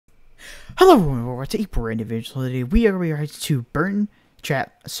Hello everyone, we're to April individual today. We are reacting to Burntrap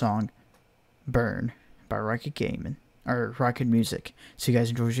song Burn by Rockit Gaming or Rockit Music. So you guys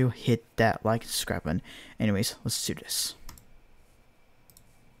enjoy you, hit that like and subscribe button. Anyways, let's do this.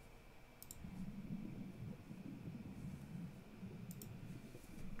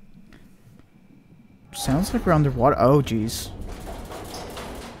 Sounds like we're underwater. Oh jeez.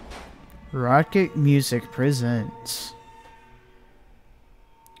 Rockit Music presents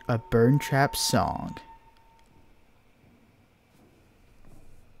a Burntrap song.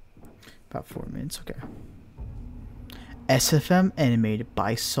 About 4 minutes, okay. SFM animated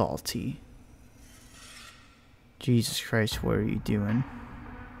by Salty. Jesus Christ, what are you doing?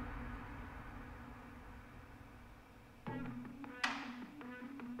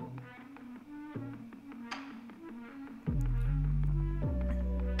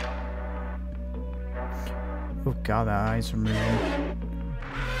 Oh god, the eyes are moving.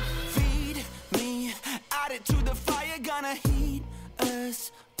 Feed me, add it to the fire, gonna heat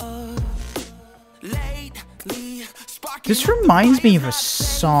us up. Lately, This reminds me of a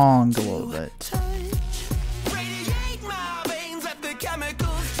song a little bit.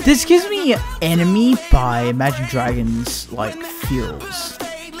 This gives me Enemy by Imagine Dragons like feels.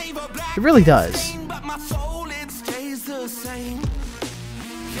 It really does.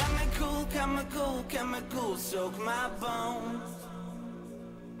 Chemical, soak my bones.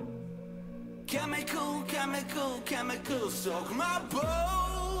 Chemical, soak my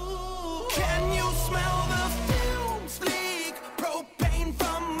bones. Can you smell the fumes leak? Propane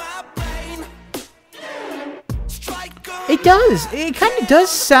from my brain. It does. It kind of does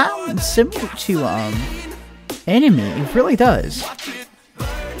sound similar to Enemy. It really does.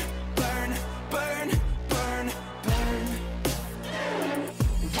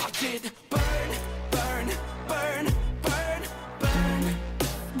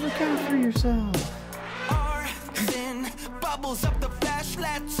 Look out for yourself.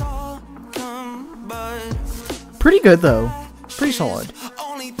 Pretty good though. Pretty solid.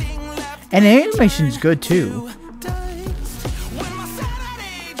 And the animation's good too.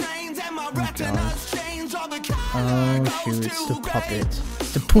 Oh shoot, it's the puppet.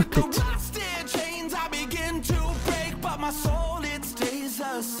 It's the puppet.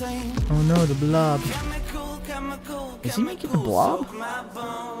 Oh no, the blob. Is he making the blob? Oh.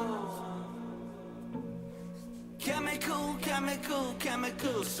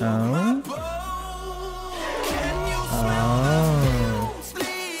 Oh.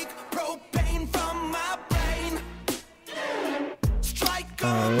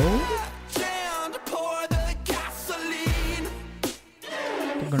 Oh.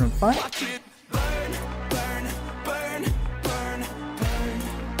 They're gonna fight.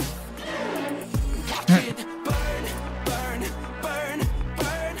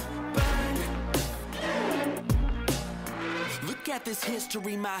 At this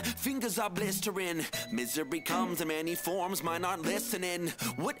history, my fingers are blistering. Misery comes in many forms, mine aren't listening.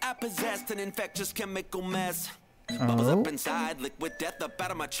 What I possessed, an infectious chemical mess. Bubbles up inside, liquid death up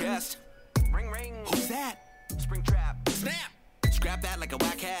out of my chest. Ring ring, who's that? Spring trap, snap, scrap that like a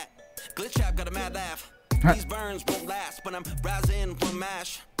whack hat. Glitch trap, got a mad laugh. These burns won't last, but I'm rising from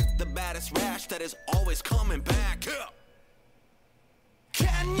mash. The baddest rash that is always coming back.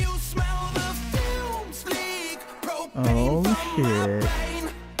 Can you smell the fumes leak? Oh shit.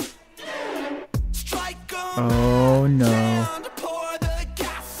 Oh no.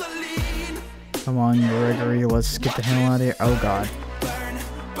 Come on, Gregory, let's get the hell out of here. Oh god.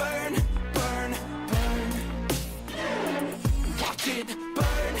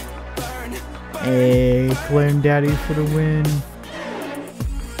 Hey, Glen Daddy for the win.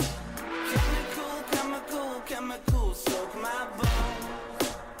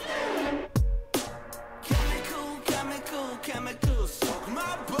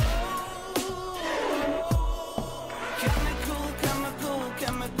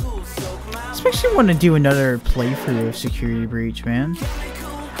 Especially want to do another playthrough of Security Breach, man.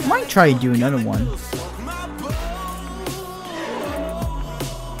 I might try to do another one.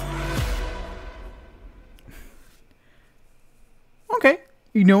 Okay,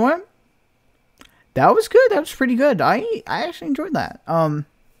 you know what? That was good. That was pretty good. I actually enjoyed that.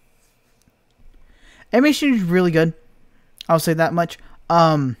 Animation is really good. I'll say that much.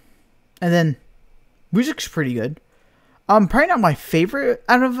 And then music's pretty good. Probably not my favorite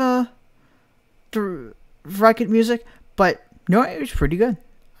out of the Rockit music, but no, it was pretty good.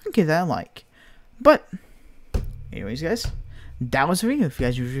 I'll give that a like. But anyways, guys, that was the video. If you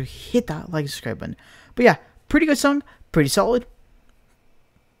guys usually hit that like, subscribe button. But yeah, pretty good song, pretty solid.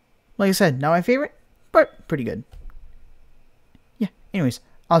 Like I said, not my favorite, but pretty good. Yeah. Anyways,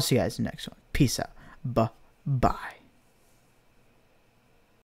 I'll see you guys in the next one. Peace out. Bye.